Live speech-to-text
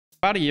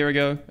About a year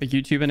ago, a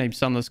YouTuber named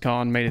Sunless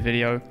Khan made a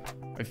video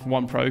if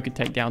one pro could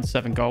take down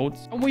 7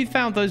 golds, and we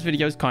found those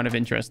videos kind of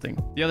interesting.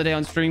 The other day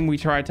on stream, we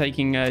tried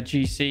taking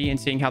GC and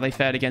seeing how they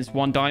fared against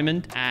 1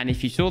 diamond, and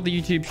if you saw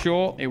the YouTube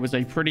short, it was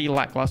a pretty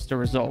lackluster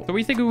result. So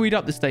we figured we'd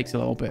up the stakes a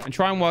little bit and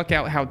try and work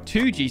out how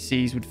 2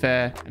 GCs would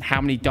fare and how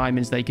many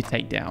diamonds they could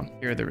take down.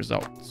 Here are the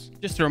results.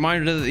 Just a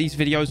reminder that these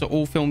videos are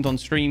all filmed on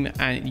stream,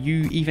 and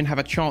you even have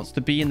a chance to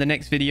be in the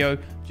next video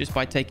just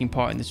by taking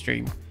part in the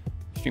stream.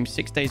 Stream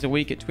 6 days a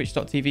week at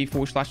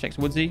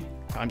twitch.tv/xWoodzy.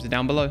 Times are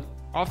down below.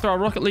 After our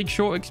Rocket League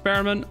short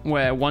experiment,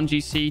 where 1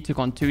 GC took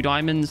on 2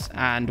 diamonds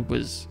and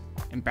was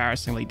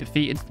embarrassingly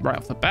defeated right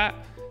off the bat,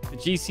 the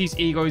GC's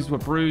egos were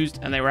bruised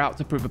and they were out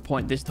to prove a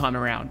point this time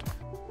around.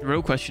 The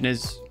real question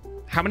is,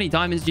 how many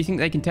diamonds do you think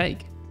they can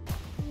take?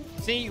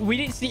 See, we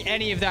didn't see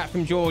any of that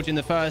from George in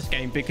the first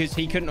game because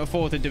he couldn't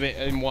afford to do it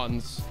in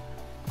ones.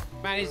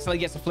 Man instantly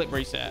gets a flip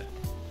reset.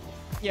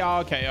 Yeah,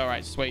 okay, all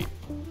right, sweet.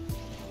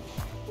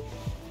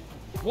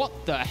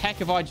 What the heck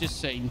have I just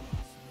seen?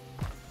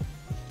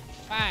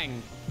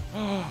 Bang.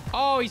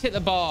 Oh, he's hit the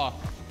bar.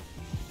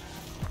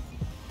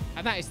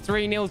 And that is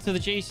 3-0 to the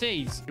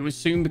GCs. It was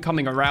soon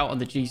becoming a rout,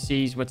 and the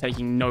GCs were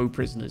taking no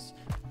prisoners.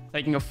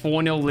 Taking a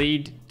 4-0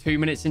 lead 2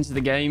 minutes into the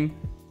game,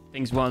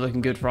 things weren't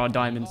looking good for our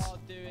diamonds.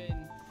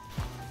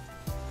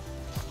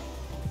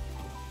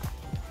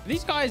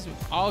 These guys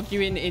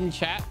arguing in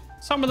chat.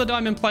 Some of the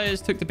diamond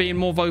players took to being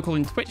more vocal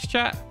in Twitch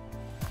chat.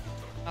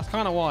 That's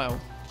kind of wild.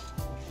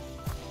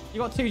 You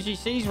got 2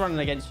 GCs running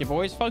against you,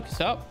 boys. Focus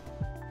up.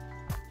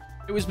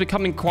 It was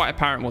becoming quite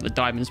apparent what the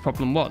diamond's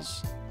problem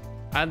was,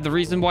 and the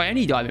reason why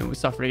any diamond would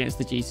suffer against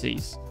the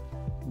GCs.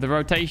 The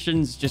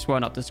rotations just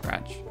weren't up to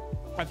scratch.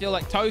 I feel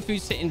like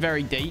Tofu's sitting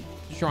very deep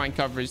to try and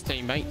cover his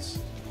teammates.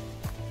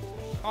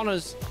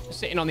 Connor's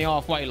sitting on the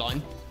halfway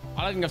line.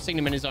 I don't think I've seen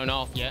him in his own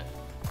half yet.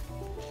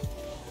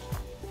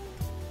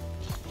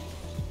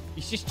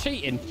 He's just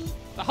cheating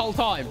the whole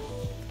time.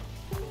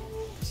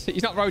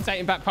 He's not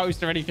rotating back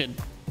post or anything.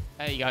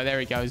 There you go. There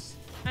he goes.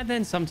 And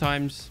then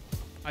sometimes,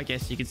 I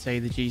guess you could say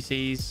the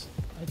GCs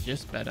are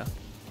just better.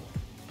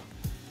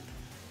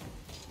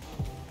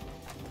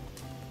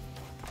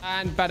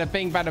 And bada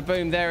bing, bada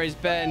boom. There is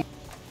Ben.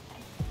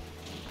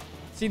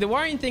 See, the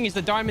worrying thing is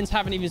the diamonds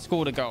haven't even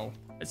scored a goal.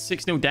 At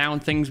 6-0 down,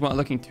 things weren't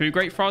looking too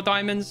great for our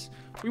diamonds.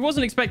 We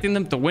wasn't expecting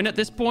them to win at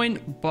this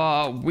point,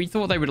 but we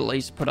thought they would at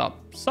least put up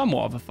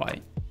somewhat of a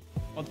fight.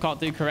 Mod can't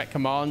do correct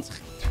commands.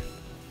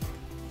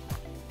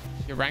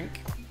 Your rank.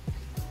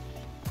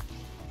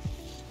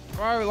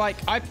 Bro, like,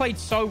 I played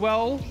so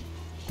well.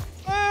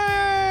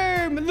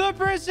 Boom! The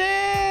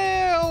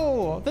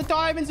Brazil! The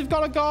diamonds have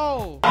got a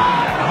goal. I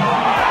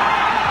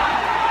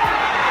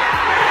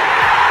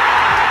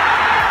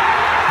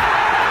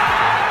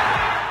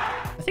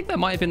think that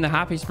might have been the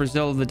happiest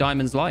Brazil of the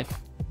diamonds' life.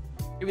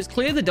 It was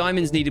clear the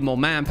diamonds needed more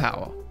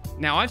manpower.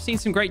 Now, I've seen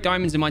some great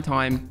diamonds in my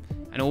time,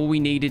 and all we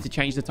needed to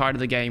change the tide of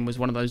the game was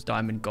one of those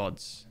diamond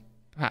gods.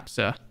 Perhaps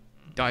a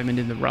diamond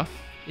in the rough,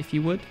 if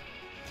you would.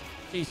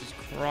 Jesus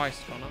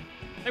Christ, Connor.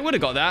 They would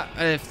have got that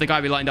if the guy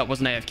we lined up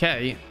wasn't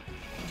AFK.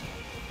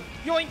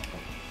 Yoink!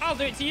 I'll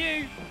do it to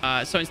you!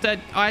 So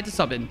instead, I had to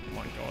sub in. Oh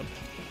my god.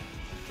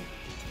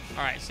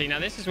 Alright, see, now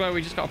this is where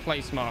we just got to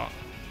play smart.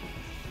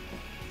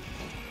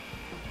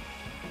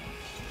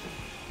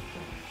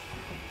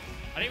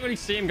 I didn't really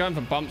see him going for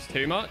bumps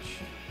too much.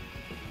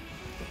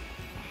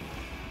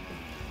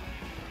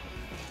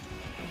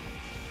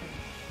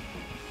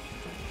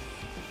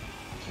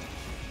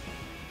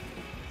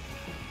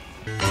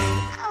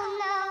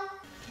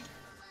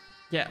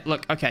 Yeah,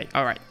 look, okay,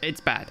 all right. It's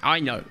bad.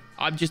 I know.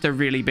 I'm just a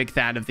really big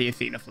fan of the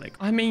Athena flick.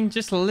 I mean,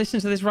 just listen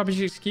to this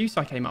rubbish excuse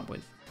I came up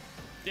with.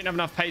 Didn't have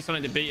enough pace on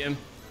it to beat him.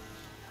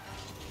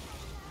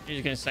 He's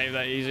just going to save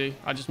that easy.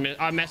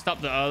 I messed up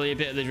the earlier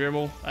bit of the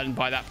dribble, and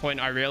by that point,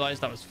 I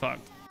realized I was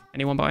fucked.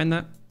 Anyone buying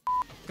that?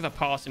 Look at the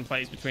passing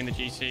plays between the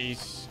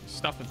GCs.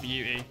 Stuff of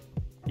beauty.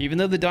 Even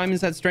though the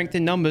diamonds had strength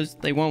in numbers,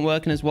 they weren't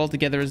working as well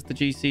together as the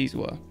GCs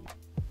were.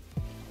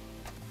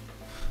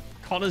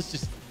 Connor's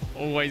just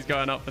always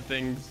going up for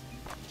things.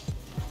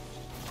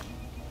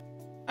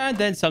 And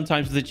then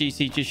sometimes the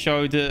GC just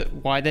show that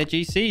why they're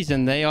GCs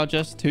and they are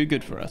just too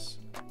good for us.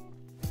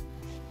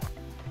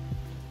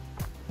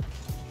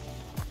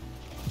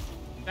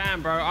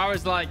 Damn, bro. I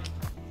was like...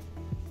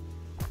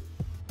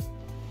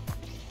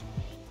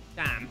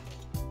 Damn.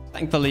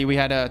 Thankfully, we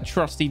had a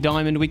trusty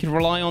diamond we could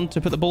rely on to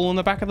put the ball on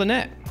the back of the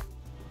net.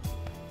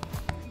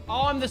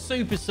 Oh, I'm the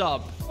super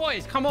sub.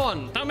 Boys, come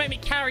on. Don't make me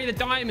carry the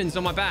diamonds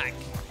on my back.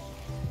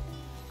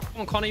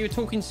 Come on, Connor. You were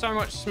talking so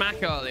much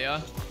smack earlier.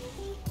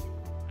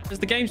 As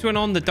the games went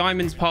on, the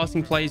diamonds'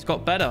 passing plays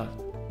got better.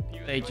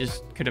 They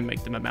just couldn't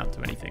make them amount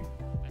to anything.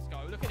 Let's go.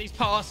 Look at these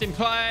passing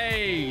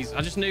plays.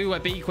 I just knew where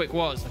B-Quick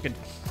was. I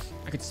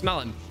could smell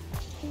him.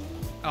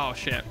 Oh,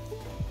 shit.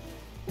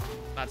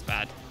 That's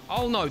bad.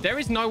 Oh, no. There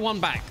is no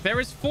one back. There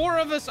is 4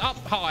 of us up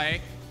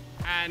high,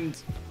 and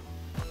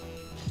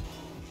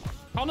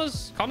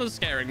Connor's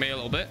scaring me a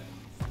little bit.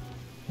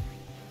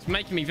 It's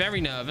making me very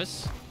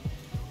nervous.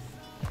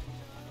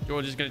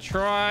 George is going to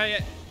try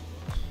it.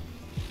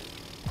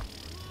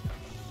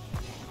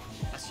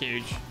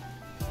 huge.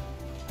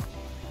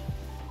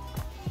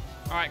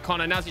 All right,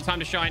 Connor, now's your time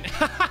to shine.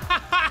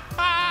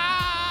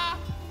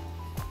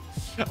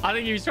 I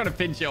think he was trying to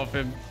pinch it off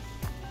him.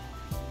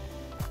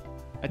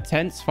 A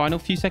tense final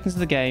few seconds of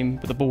the game,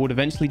 but the ball would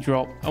eventually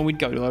drop and we'd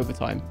go to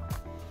overtime.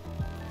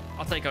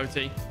 I'll take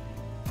OT.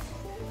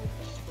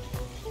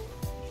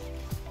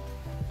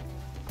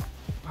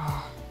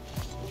 Oh,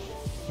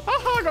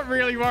 I got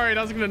really worried.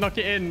 I was going to knock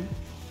it in.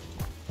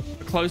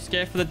 A close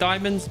scare for the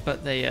Diamonds,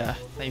 but they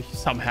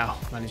somehow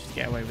managed to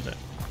get away with it.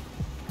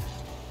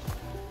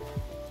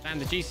 And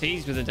the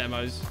GCs with the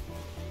demos.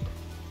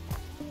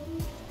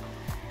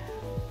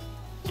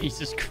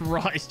 Jesus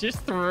Christ, just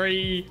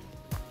three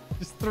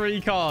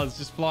cars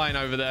just flying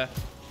over there.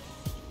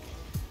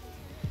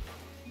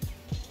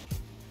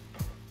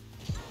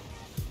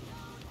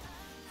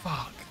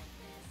 Fuck.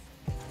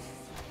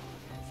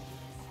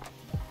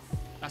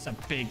 That's a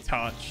big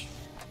touch.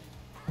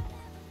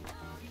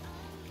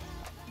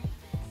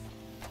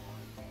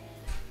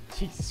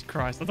 Jesus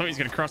Christ, I thought he was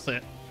going to cross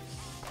it.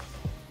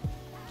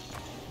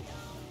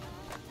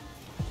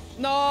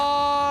 No!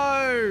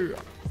 I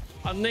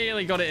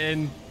nearly got it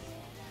in.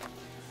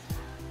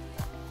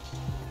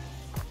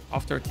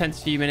 After a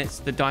tense few minutes,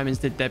 the Diamonds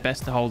did their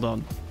best to hold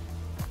on.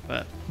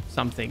 But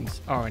some things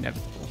are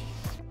inevitable.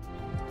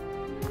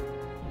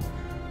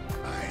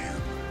 I am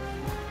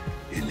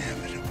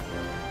inevitable.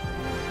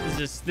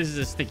 This is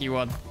a sticky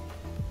one.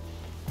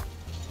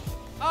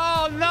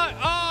 Oh, no.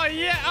 Oh,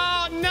 yeah.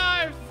 Oh,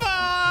 no.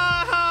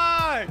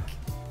 Fuck.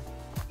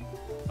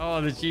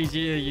 Oh, the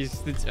GC's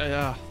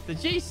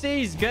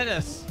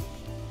goodness.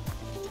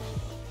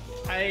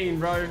 Pain,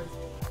 bro.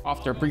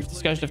 After a brief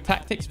discussion of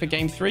tactics for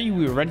game 3,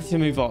 we were ready to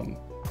move on.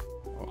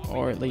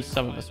 Or at least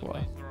some of us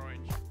were.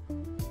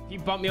 If you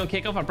bump me on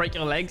kickoff, I'll break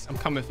your legs. I'm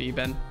coming for you,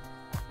 Ben.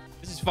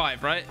 This is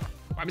 5, right?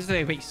 What happens if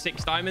they make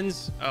 6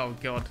 diamonds? Oh,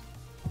 God.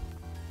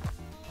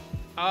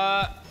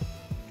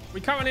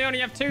 We currently only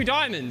have 2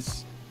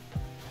 diamonds.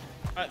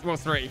 Well,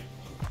 3.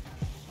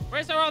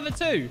 Where's our other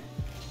 2?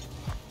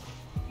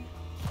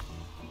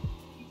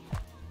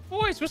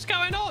 Boys, what's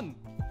going on?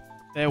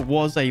 There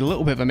was a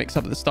little bit of a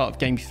mix-up at the start of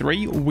game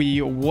 3.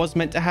 We was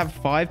meant to have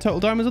 5 total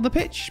diamonds on the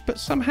pitch, but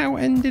somehow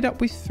ended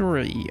up with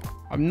 3.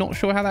 I'm not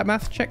sure how that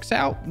math checks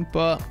out,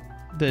 but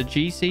the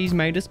GCs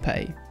made us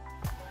pay.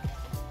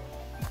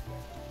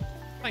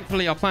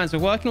 Thankfully, our plans were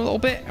working a little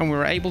bit, and we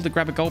were able to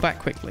grab a goal back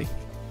quickly.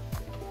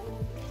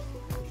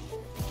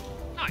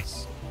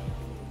 Nice.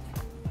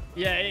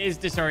 Yeah, it is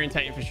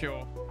disorientating for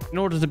sure. In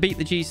order to beat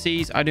the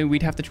GCs, I knew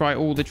we'd have to try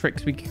all the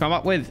tricks we could come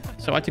up with,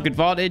 so I took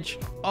advantage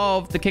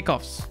of the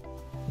kickoffs.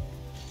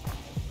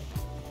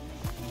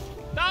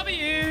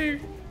 W!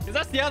 Because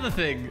that's the other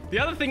thing. The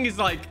other thing is,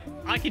 like,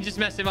 I can just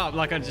mess him up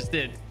like I just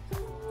did.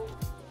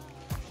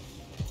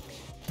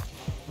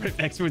 Rip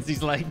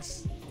xWoodzy's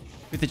legs.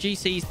 With the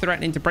GCs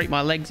threatening to break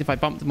my legs if I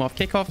bumped them off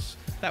kickoffs,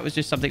 that was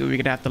just something we were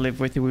going to have to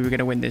live with if we were going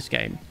to win this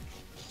game.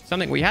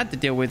 Something we had to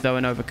deal with, though,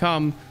 and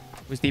overcome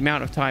was the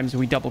amount of times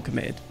we double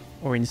committed.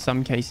 Or in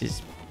some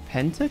cases,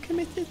 penta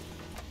committed?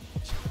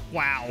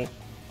 Wow.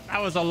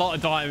 That was a lot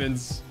of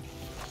diamonds.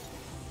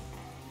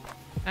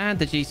 And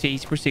the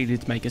GCs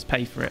proceeded to make us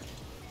pay for it.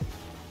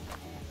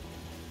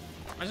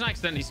 I didn't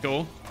accidentally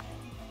score.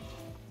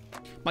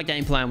 My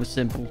game plan was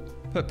simple.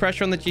 Put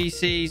pressure on the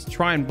GCs,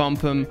 try and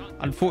bump them.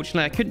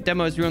 Unfortunately, I couldn't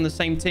demo as we were on the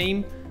same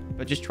team,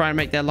 but just try and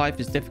make their life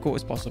as difficult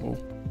as possible.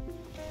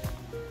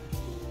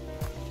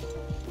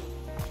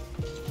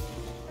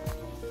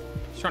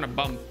 Just trying to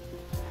bump.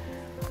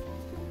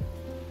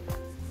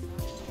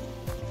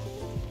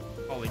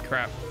 Holy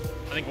crap.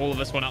 I think all of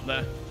us went up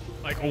there.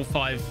 Like all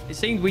 5. It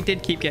seemed we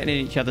did keep getting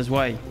in each other's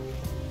way.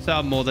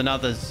 Some more than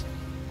others.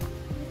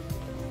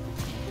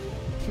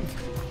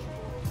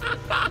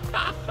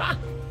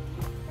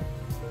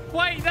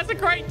 Wait, that's a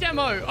great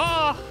demo.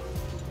 Oh.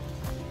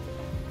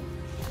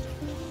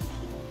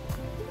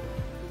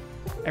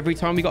 Every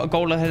time we got a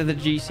goal ahead of the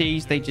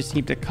GCs, they just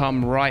seemed to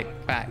come right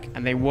back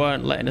and they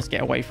weren't letting us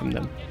get away from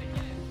them.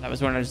 That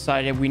was when I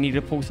decided we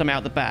needed to pull some out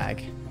of the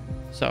bag.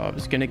 So I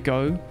was going to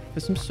go for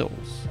some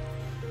souls.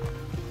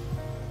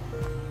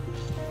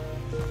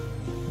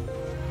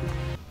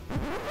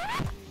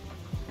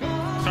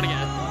 Trying to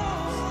get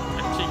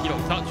a cheeky little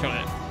touch on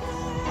it.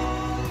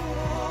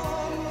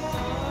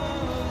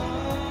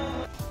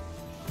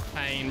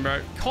 Pain,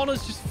 bro.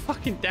 Connor's just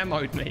fucking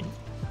demoed me.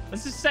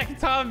 That's the second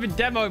time I've been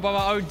demoed by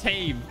my own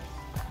team.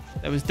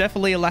 There was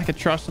definitely a lack of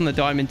trust on the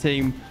Diamond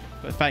team,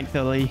 but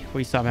thankfully,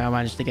 we somehow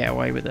managed to get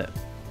away with it.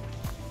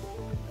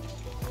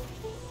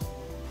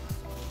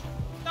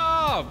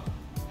 Oh!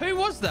 Who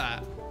was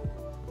that?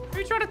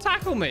 Who tried to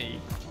tackle me?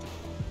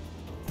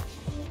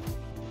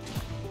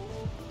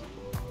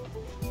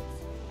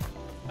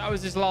 That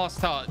was his last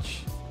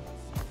touch.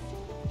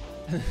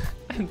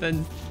 And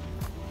then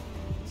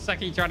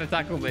Seki tried to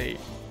tackle me.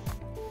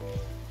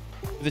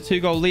 With a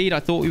 2-goal lead, I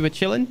thought we were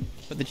chilling,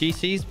 but the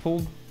GCs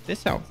pulled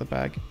this out of the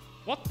bag.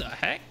 What the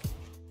heck?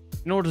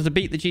 In order to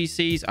beat the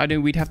GCs, I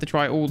knew we'd have to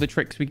try all the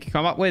tricks we could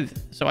come up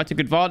with, so I took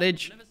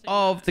advantage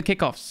of the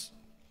kickoffs.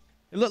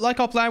 It looked like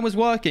our plan was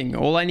working.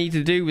 All I needed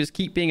to do was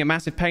keep being a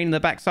massive pain in the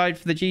backside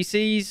for the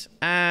GCs,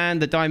 and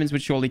the diamonds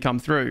would surely come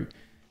through.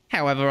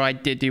 However, I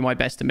did do my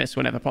best to miss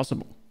whenever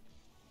possible.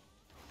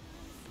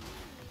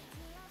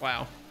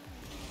 Wow.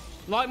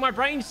 Like, my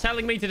brain's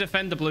telling me to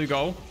defend the blue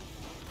goal.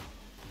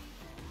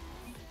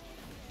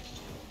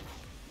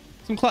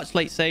 Some clutch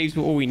late saves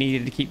were all we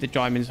needed to keep the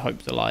diamonds'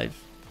 hopes alive.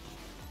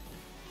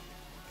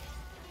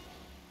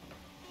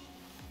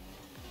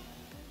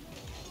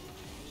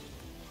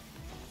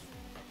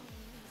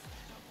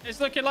 It's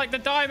looking like the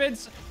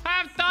diamonds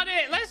have done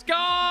it. Let's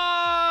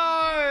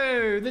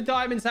go. The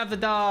diamonds have the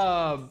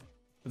dub.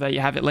 There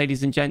you have it,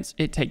 ladies and gents.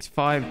 It takes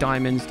 5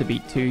 diamonds to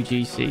beat 2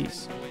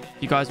 GCs.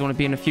 If you guys want to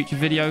be in a future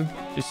video,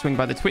 just swing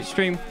by the Twitch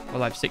stream. We're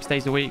live 6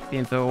 days a week. The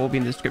info will all be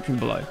in the description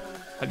below.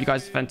 Hope you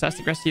guys have a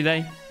fantastic rest of your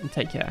day and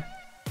take care.